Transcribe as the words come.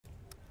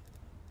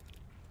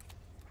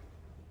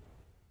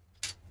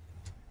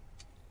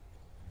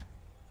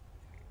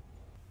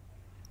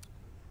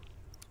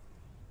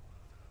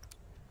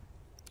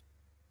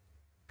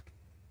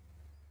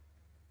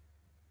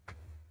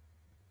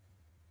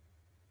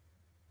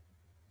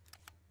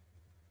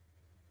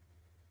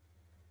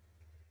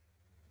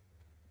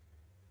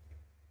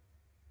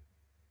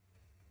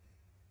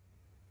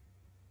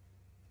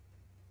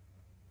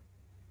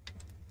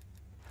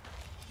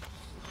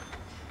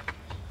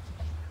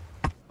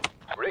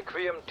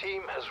Requiem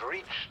team has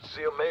reached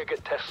the Omega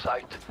test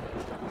site.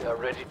 We are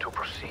ready to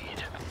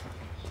proceed.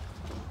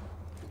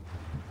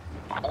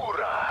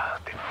 Ura,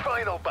 the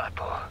final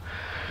battle.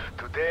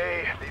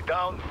 Today, the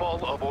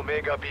downfall of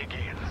Omega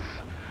begins.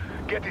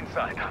 Get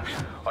inside.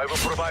 I will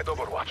provide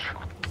overwatch.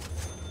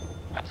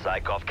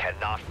 Zykov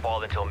cannot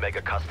fall into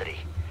Omega custody.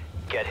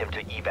 Get him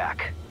to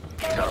evac.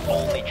 It's our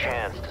only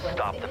chance to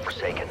stop the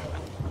Forsaken.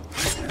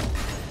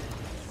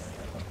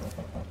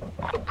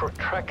 A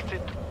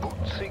protracted boot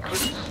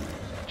sequence?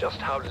 Just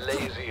how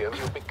lazy have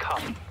you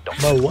become,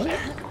 Dr. But what?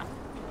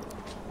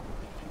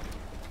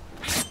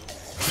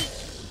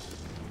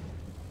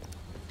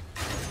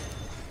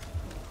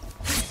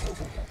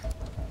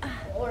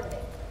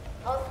 Warning.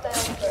 Hostile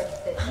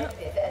first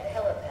detected at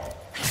helipad.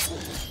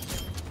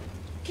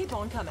 Keep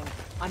on coming.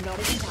 I'm not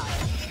even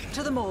tired.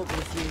 To the morgue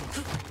with you.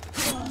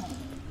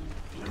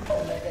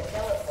 Omega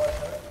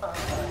teleporter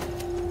online.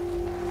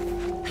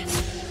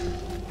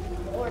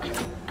 Warning.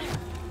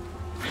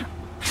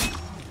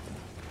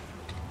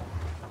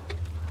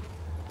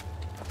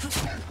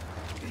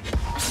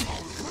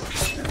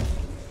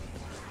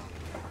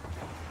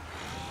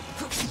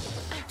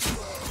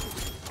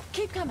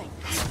 Keep coming.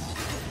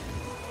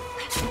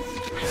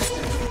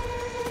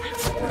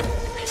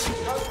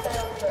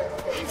 Hostile first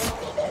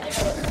detected at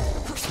helipad.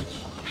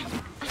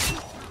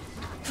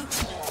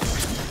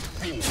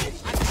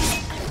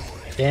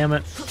 Damn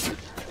it.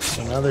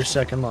 Another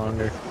second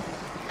longer.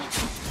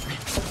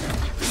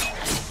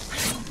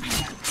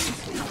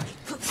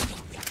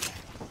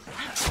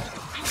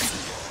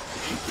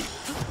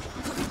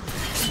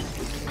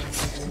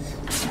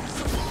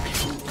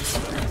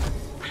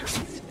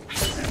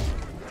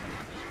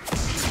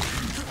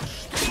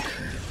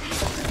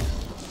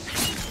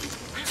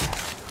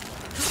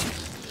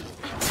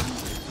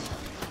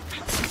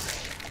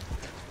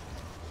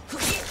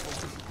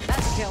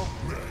 That's a kill.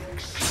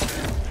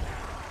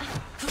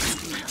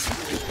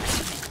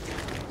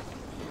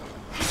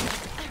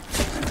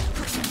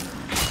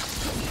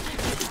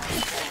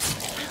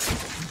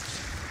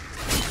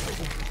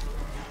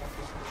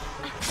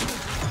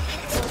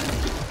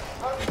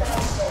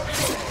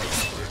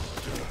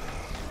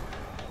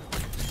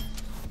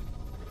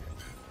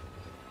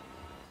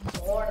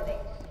 Warning.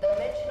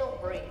 Dimensional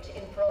breach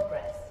in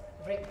progress.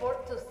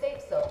 Report to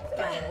safe zones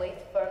and await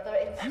further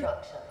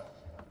instruction.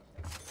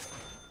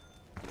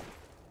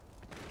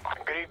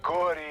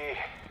 Grigori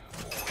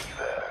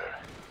Weaver.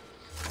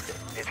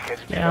 It has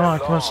been Yeah, a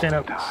come on, stand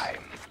long up.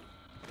 time.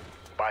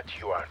 But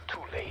you are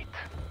too late.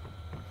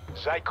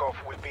 Zykov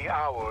will be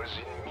ours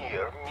in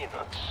mere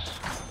minutes.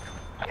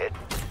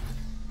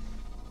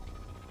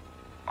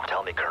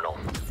 Tell me, Colonel,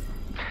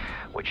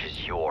 which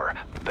is your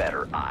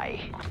better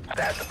eye?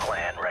 That's the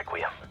plan,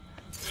 Requiem.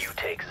 You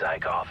take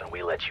Zykov and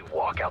we let you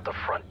walk out the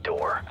front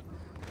door.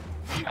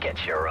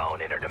 Get your own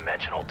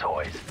interdimensional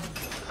toys.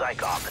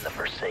 Zykov and the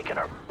Forsaken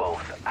are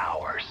both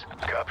ours.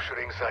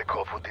 Capturing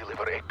Zykov will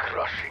deliver a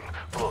crushing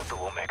blow to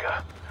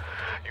Omega.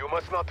 You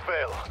must not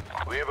fail.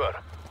 Weaver,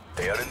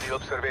 they are in the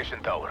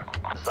observation tower.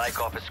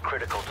 Zykov is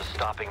critical to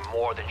stopping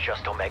more than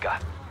just Omega.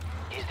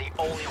 He's the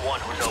only one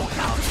who knows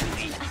how to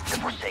defeat the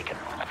Forsaken.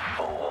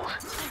 Fools.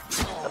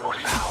 The most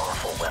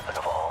powerful weapon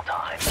of all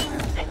time.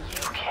 And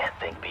you can't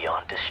think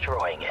beyond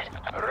destroying it.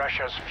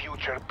 Russia's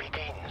future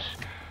begins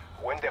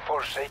when the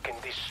Forsaken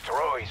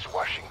destroys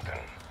Washington.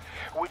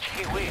 Which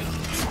he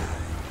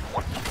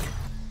will.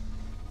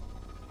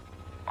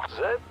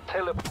 That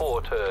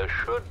teleporter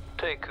should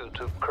take you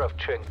to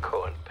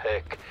Kravchenko and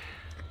Peck,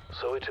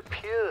 so it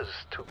appears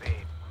to be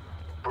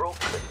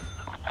broken.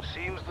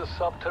 Seems the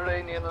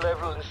subterranean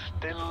level is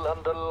still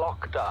under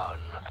lockdown.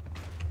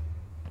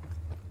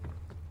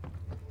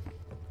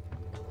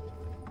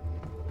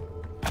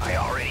 I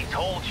already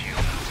told you,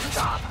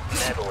 stop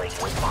meddling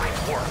with my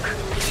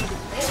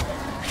work.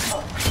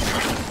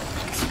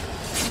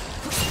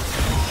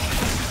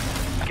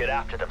 Get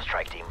after them,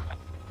 strike team.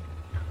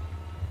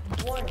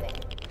 Warning.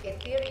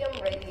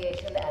 Ethereum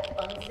radiation at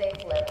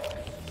unsafe levels.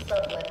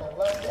 Sublevel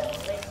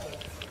lockdown lifted.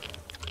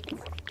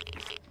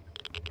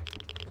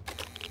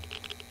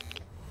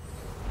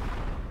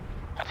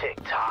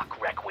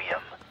 Tick-tock,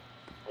 Requiem.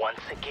 Once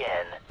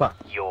again, Fuck.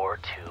 you're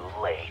too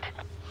late.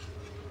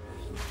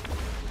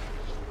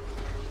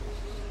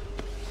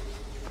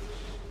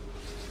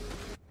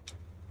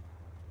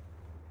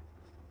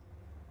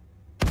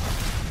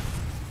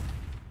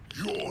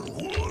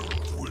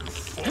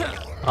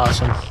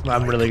 Awesome.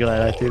 I'm really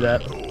glad I threw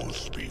that.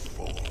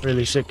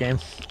 Really sick game.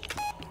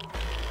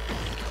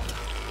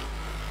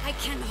 I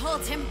can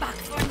hold him back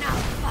for now,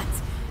 but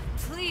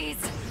please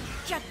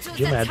get to Could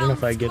you the imagine town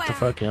if I get the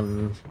square.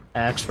 fucking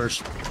axe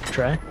first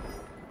try?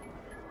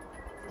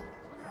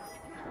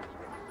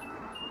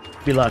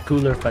 Be a lot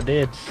cooler if I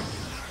did.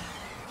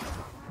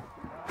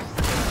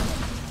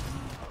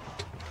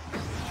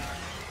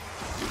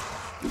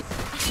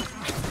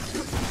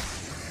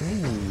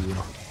 Ooh.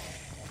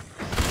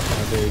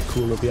 Not very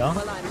cool of y'all.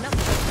 Well, I'm nothing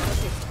but an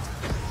assistant.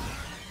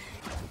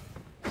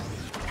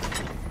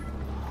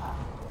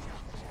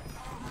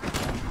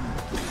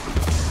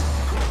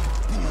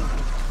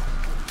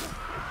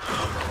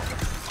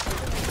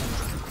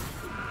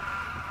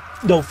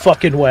 No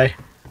fucking way.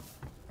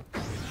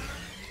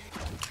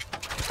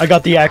 I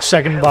got the axe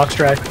second box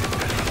drive.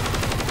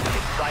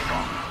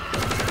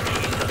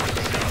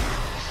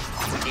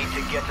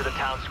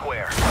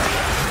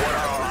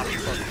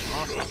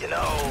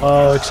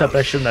 Oh, except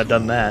I shouldn't have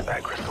done that.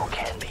 That crystal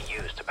can be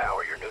used to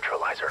power your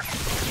neutralizer.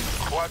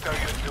 What are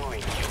you doing,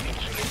 you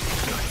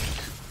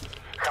insolent?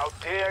 How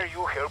dare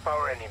you help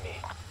our enemy?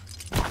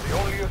 The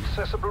only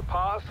accessible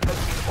path has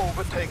been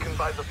overtaken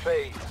by the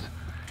Phase.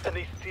 An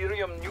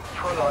Ethereum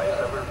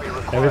neutralizer will be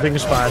required. Everything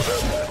is fine.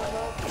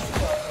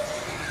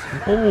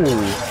 Oh.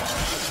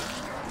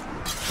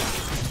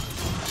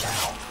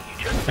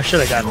 I should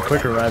have gotten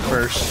quicker ride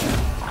first.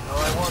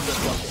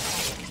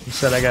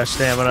 Instead I got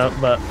stamina up,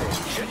 but...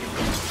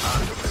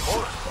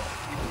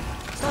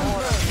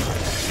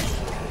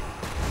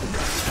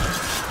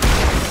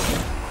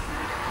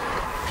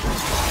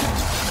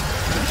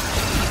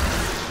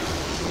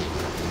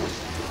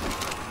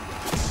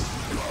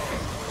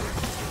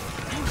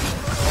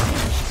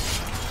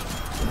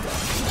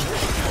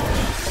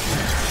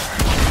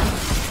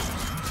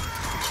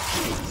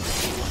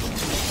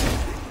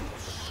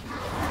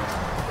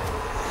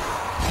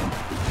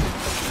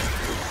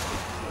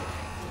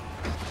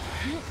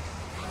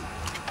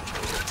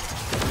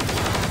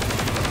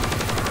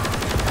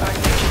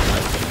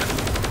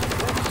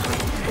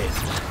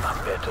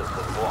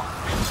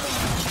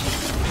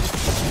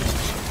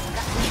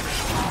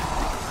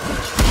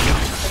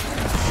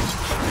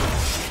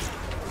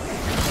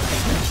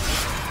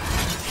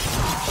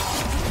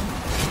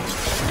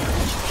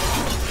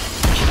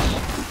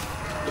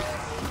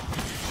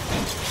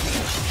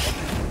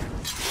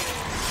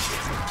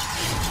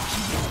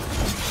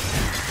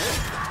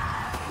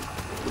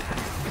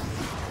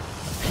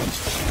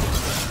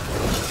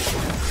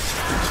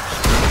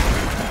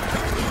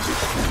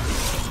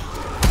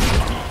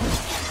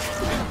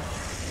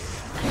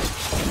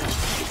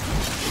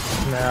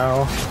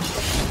 No.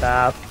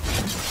 Stop.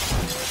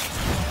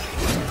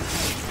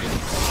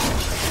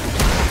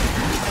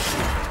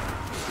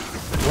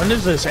 When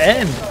does this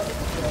end?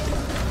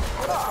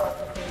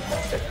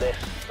 A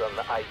less than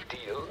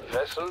ideal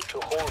vessel to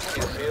hold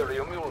the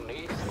Ethereum you'll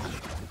need.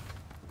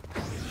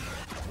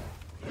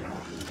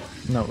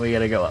 No, we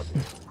gotta go up.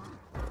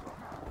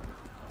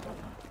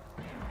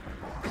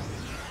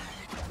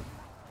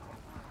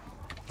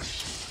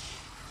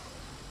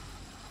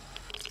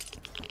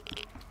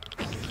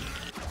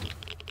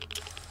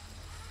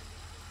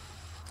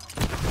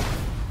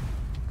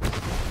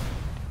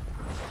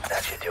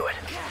 That should do it.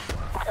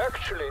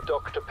 Actually,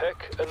 Dr.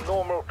 Peck, a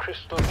normal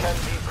crystal can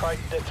be quite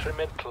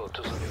detrimental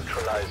to the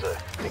neutralizer.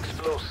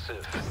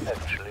 Explosive,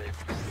 actually.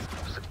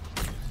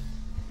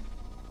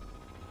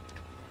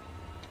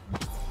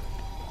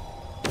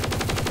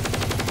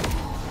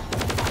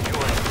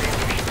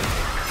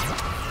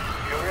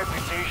 Your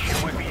reputation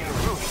will be in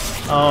ruin.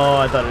 Oh,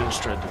 I thought I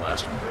destroyed the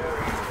last one.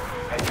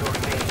 And your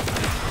name.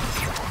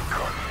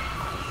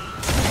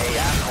 Hey,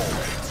 asshole.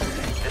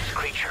 This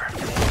creature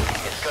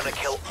is gonna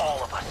kill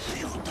all of us.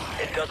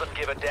 It doesn't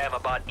give a damn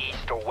about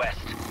east or west.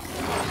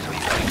 So you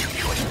got two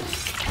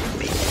choices.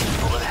 Be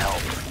useful and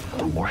help,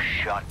 or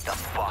shut the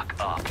fuck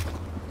up.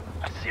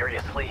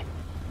 Seriously?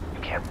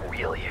 You can't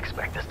really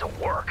expect this to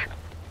work.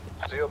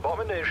 The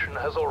abomination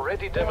has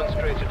already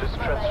demonstrated its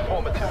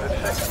transformative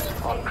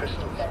effect on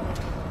crystals.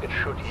 It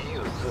should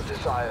yield the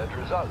desired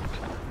result.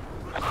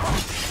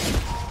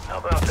 How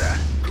about that?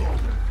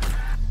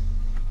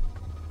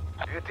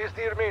 It is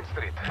near Main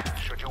Street.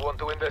 Should you want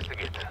to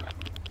investigate?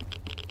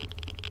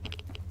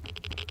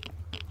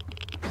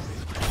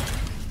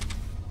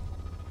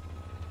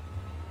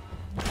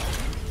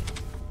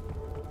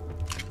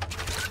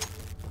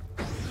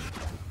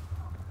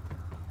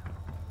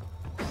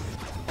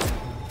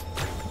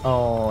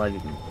 Oh, I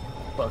didn't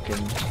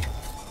fucking...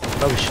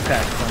 Probably should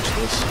pack punch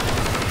this.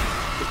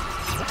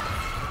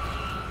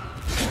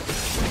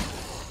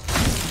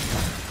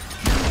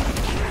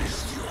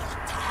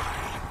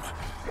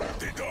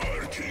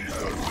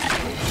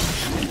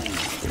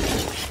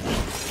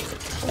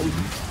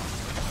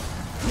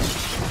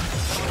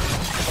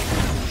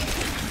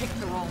 Pick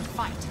the wrong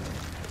fight.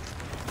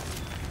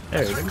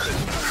 There it is.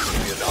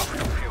 Should be enough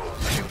to fuel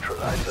the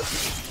neutralizer.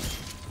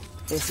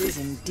 This is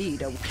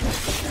indeed a...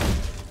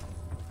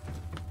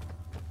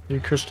 Three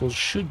crystals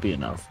should be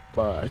enough,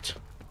 but...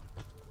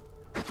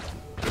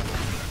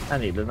 I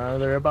need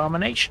another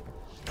abomination.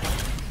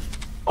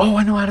 Oh,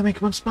 I know how to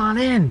make one spawn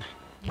in!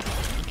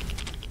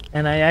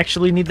 And I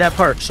actually need that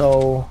part,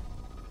 so...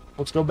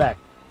 Let's go back.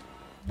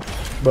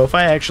 But if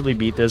I actually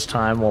beat this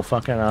time while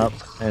fucking up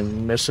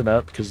and miss it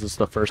up, because this is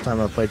the first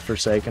time I've played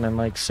Forsaken in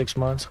like 6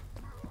 months,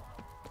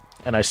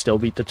 and I still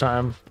beat the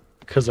time,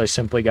 because I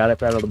simply got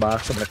it out of the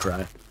box, I'm gonna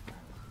cry.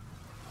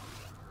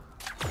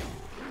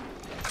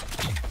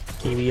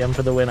 EVM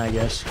for the win, I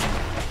guess.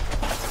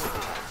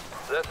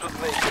 That would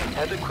make an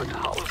adequate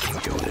housing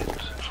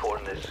unit for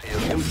an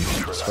Ethereum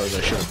I suppose I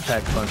neutralizer. should have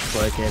packed punch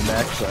before I came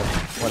back, but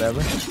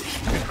whatever.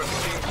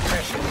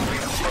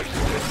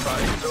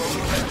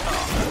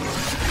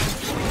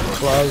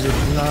 Claws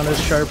are not as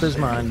sharp as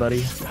mine,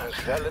 buddy. As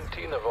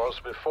Valentina was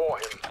before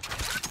him.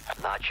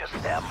 Not just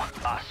them,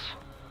 us.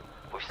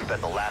 We've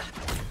spent the last...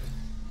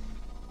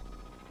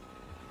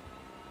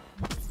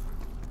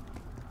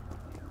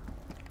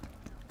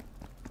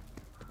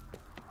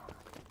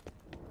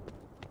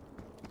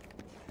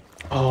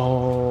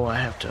 Oh, I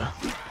have to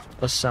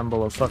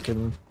assemble a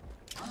fucking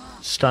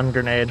stun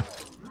grenade.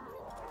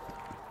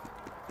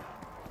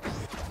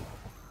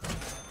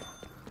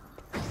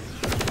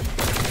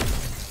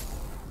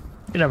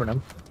 You never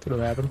know. Could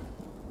have happened.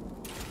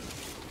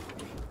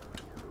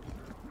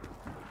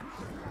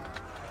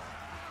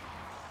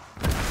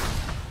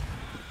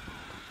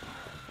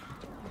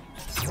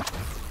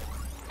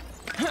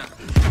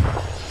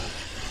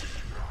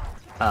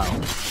 Oh.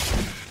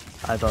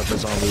 I thought the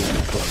zombies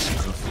were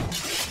close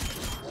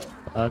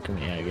enough. Fuck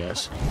me, I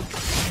guess.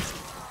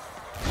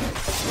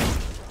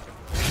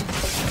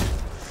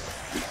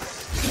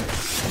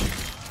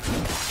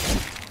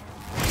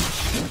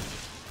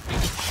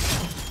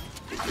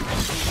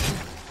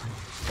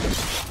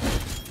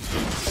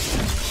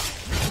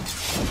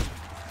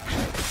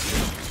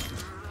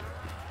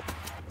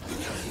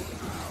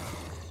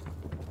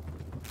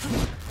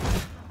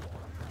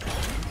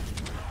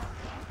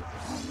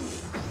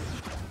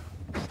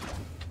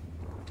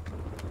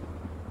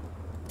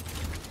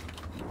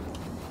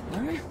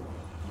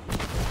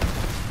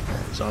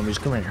 Zombies,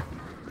 come here.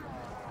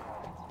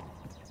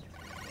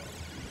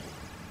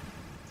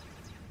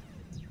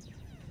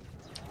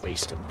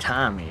 Wasting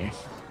time here.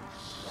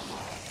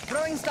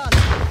 Throwing stun.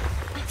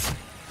 This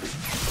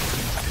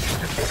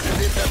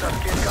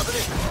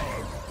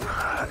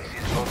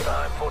is no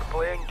time for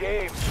playing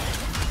games.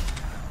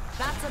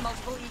 That's a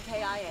multiple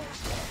EKIA.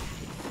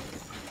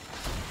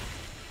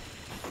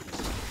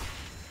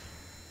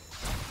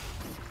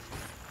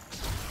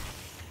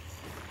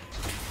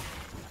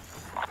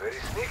 Very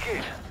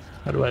sneaky.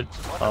 How do I...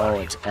 Oh,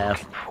 it's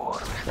F.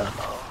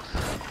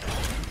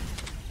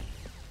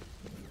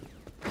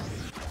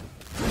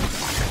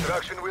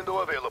 Extraction window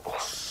available.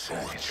 It's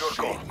your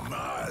call.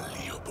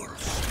 Malleable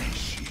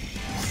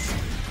species,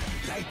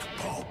 like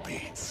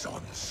puppets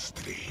on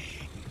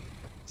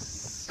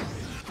strings.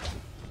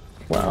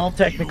 Well,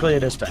 technically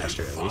it is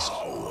faster, at least.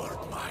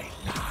 Powered my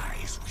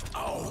lies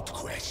without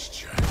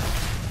question.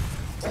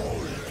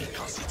 All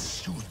because it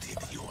suited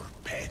your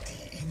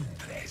petty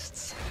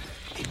interests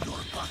in your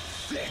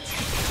pathetic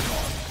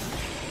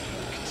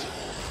conflict.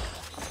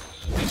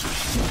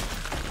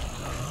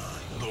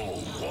 No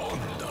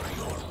wonder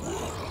your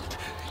world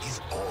is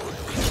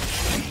always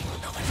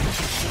dreamed of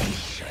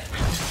annihilation.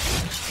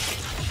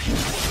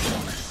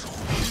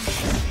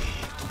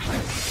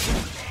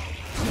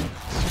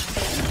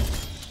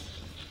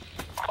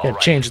 Yeah,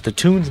 change the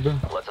tunes, bro.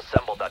 Let's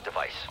assemble that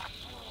device.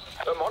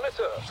 A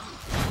monitor.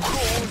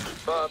 Cool,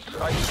 but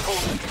I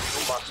suppose if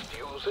you must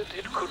use it,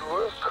 it could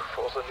work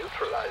for the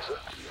neutralizer.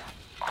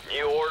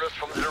 New orders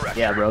from the director.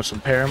 Yeah, bro, some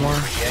Paramore.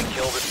 We can't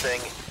kill this thing.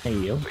 Hey,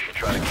 yo. We should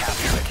try to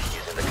capture it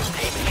using the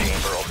containment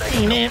chamber or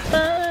Ain't it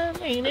fun?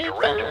 Ain't The it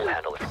director will fun?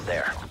 handle it from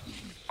there.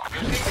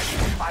 You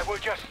think I will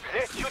just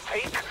let you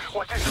take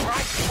what is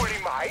rightfully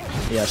mine?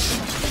 Yes.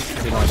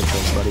 You don't have a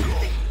choice, buddy.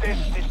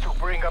 Destined to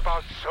bring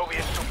about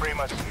Soviet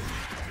supremacy,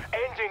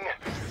 ending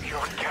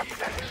your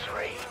capitalist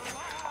reign.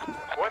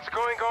 What's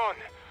going on?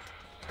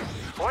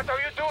 What are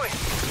you doing?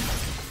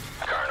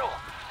 Colonel,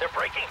 they're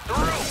breaking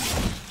through!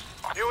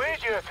 You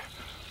idiot!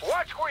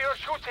 Watch where you're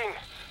shooting!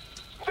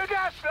 The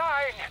gas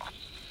line!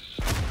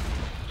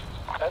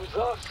 And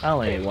thus I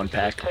only need ends one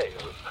pack. the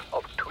tale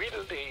of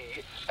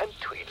Tweedledee and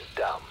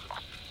Tweedledum.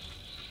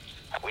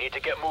 We need to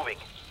get moving.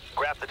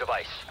 Grab the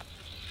device.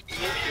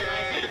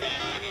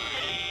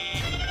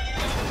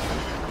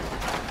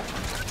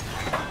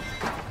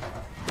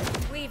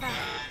 Weaver,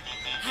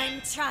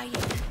 I'm trying.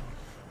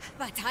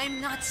 But I'm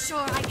not sure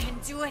I can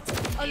do it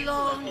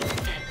alone.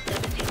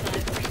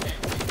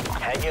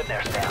 Hang in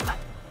there, Sam.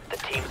 The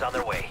team's on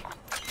their way.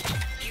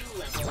 Fuel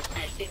levels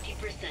at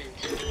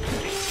 50%.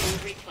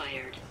 Refuel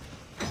required.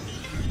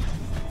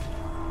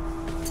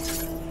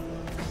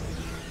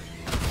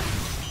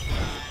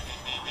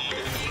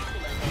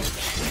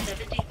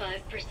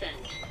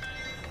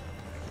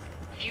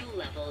 Fuel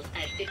levels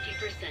at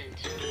 75%.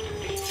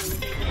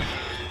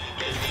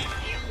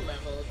 Fuel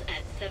levels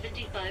at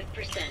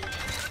 75%.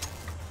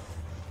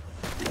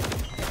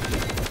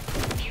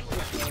 Fuel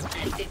levels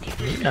at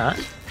 50%. Not.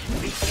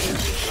 Refuel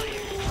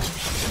required.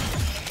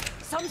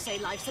 Some say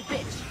life's a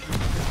bitch.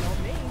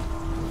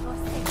 Your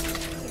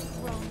safety is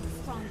growing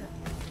stronger.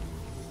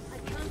 I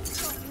can't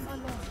stop him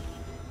alone.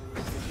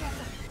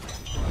 Together,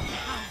 we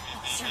have a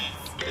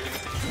chance.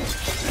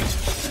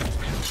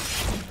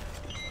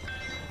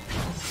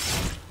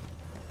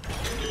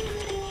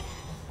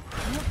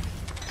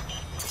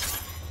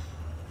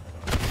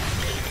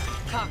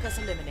 Carcass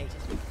eliminated.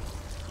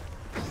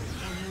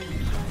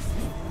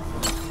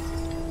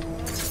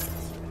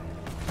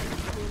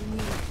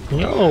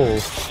 Yo.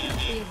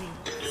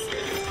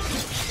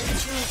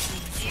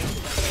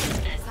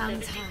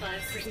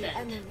 Sometimes the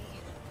enemy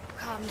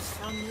comes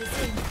from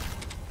within.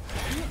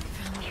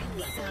 From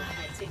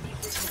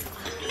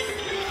inside.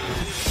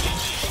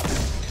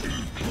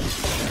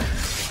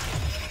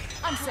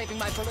 saving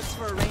my bullets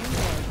for a rain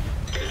day.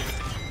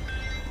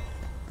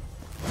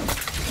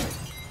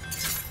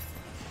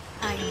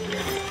 I know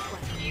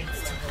what needs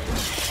to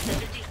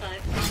be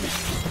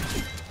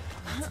 75%.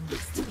 what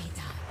needs to be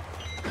done.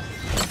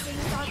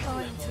 Things are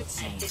going to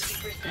change.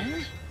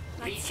 50%.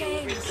 But Refuel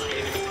change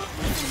required.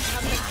 isn't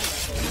a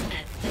lie.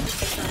 At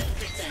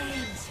 75%.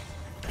 Change.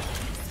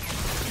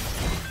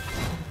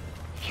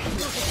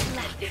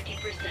 At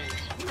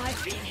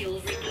 50%. Refuel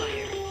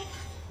required.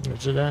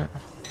 Where's it at?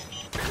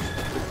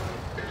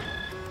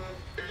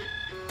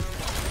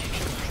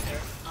 Sensor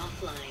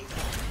offline.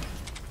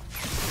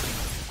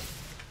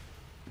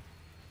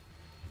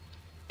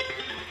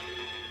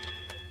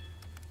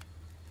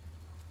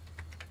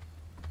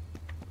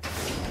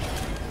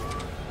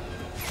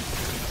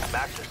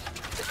 Maxis,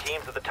 the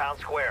team's at the town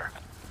square.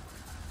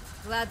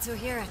 Glad to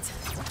hear it.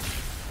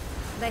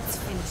 Let's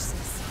finish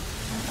this.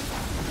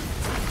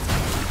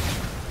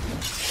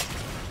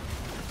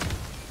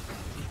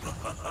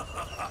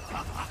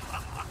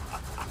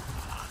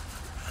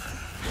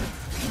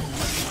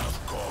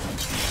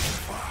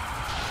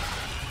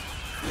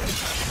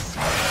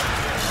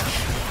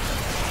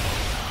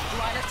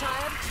 Rider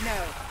tired? No.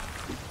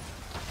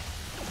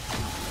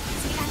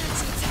 The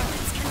energy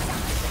turrets can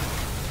die.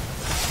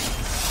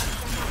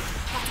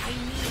 But I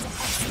need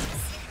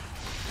essence.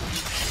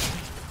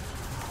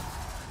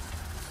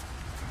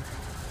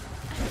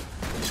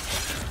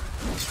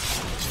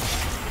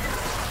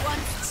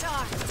 Once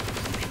charged,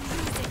 you can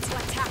use it to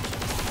attack.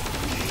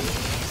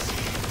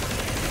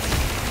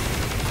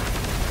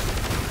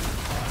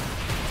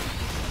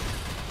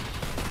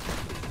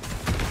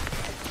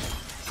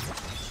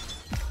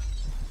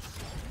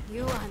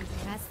 You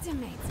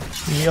underestimate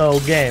me. Yo,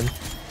 game.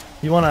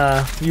 You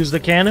wanna use the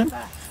cannon?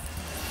 What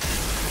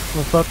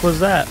the fuck was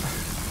that?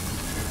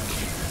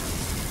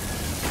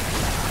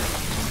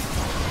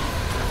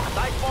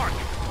 Nice mark.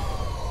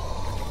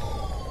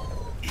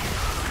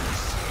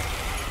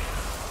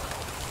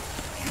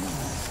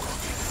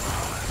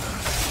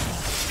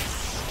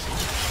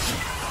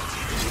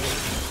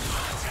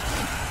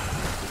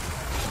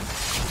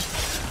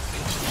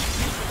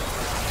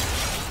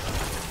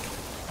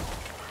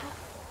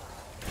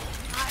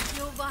 Are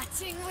you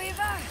watching,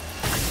 Weaver?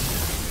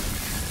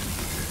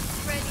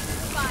 Ready to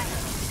fire.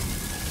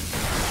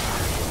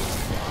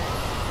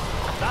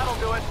 That'll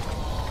do it.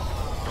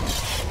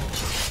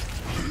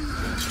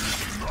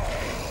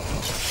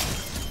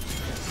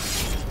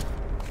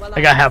 Well,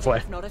 I got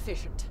halfway. Not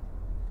efficient.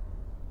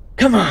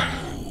 Come on.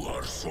 You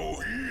are so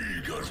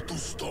eager to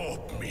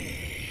stop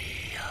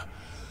me.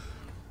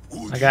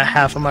 I got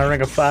half of my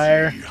ring of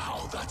fire. See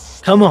how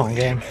that Come on,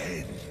 game.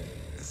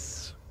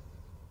 ends.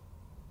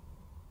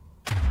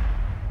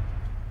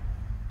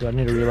 Do I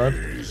need to reload?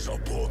 Gaze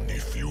upon the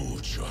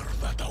future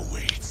that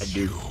awaits I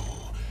do. you.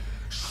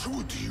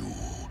 Should you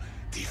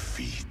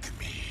defeat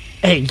me?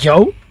 Hey,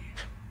 yo.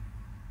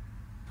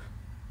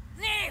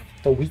 Leave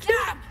The weekend?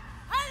 them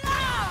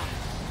alone!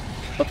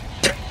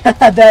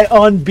 That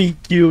on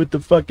beat cue with the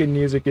fucking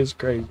music is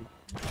crazy.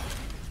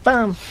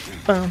 Bum,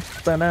 bum,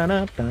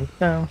 ba-da-da, bum,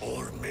 bum.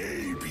 Or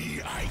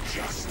maybe I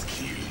just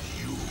kill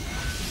you.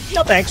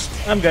 No thanks.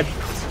 I'm good.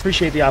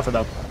 Appreciate the offer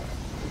though.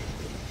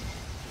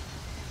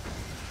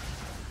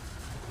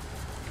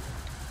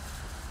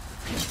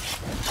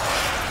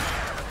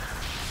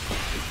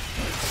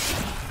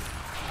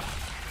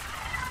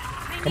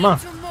 Come on.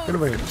 Get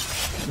over here.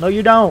 No,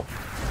 you don't.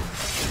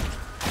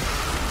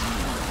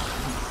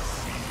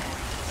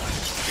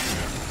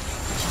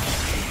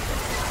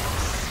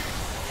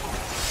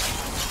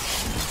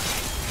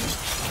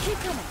 Keep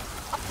coming.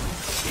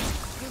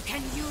 You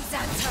can use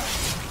that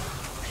turret.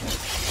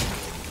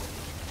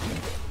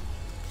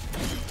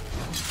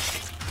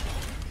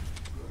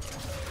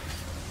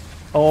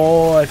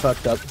 Oh, I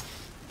fucked up.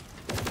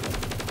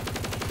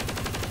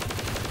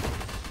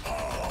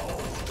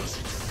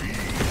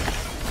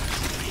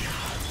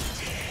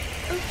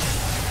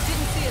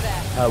 Didn't see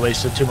that. I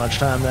wasted too much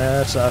time there.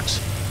 That sucks.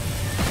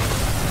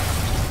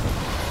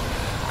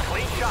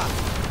 Clean shot.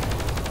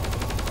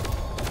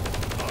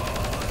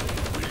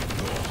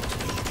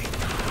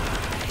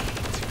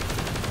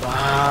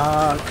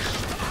 Fuck.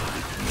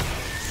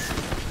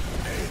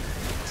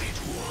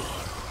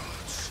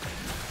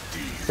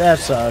 That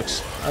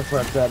sucks. I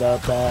fucked that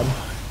up bad.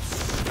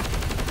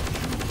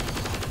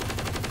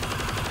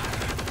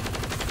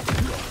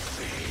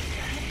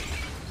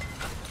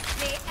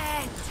 The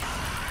end.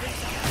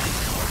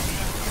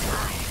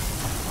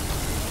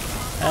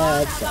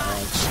 That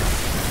sucks.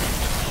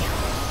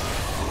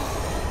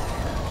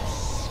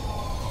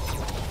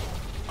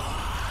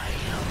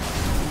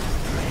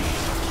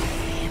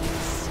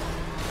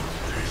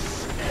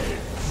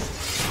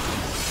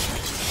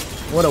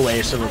 What a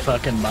waste of a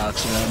fucking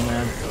box run,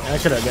 man. I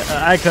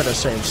could have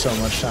saved so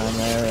much time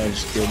there. I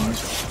just didn't.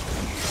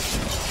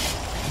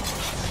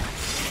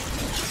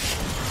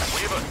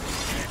 Weaver,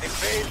 the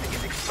base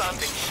is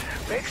expanding.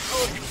 Make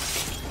sure you...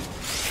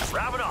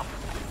 Wrap it up.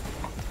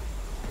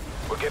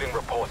 We're getting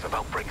reports of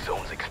outbreak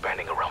zones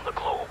expanding around the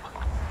globe.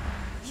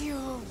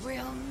 You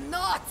will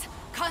not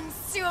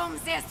consume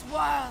this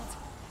world.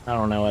 I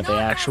don't know what the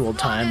actual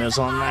time is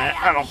on that.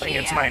 I don't think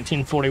it's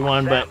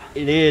 1941, but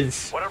it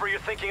is. Whatever you're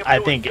thinking of I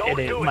doing, think don't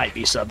it do might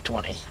be sub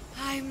 20,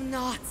 I'm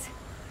not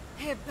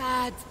a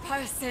bad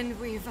person,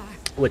 Weaver.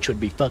 which would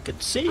be fucking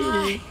sick.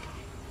 I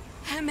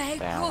am a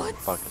Damn, good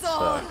fucking soul.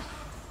 suck.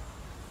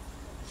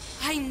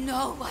 I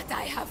know what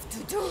I have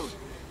to do.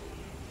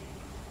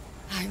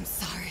 I'm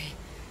sorry.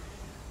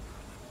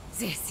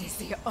 This is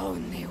the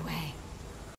only way.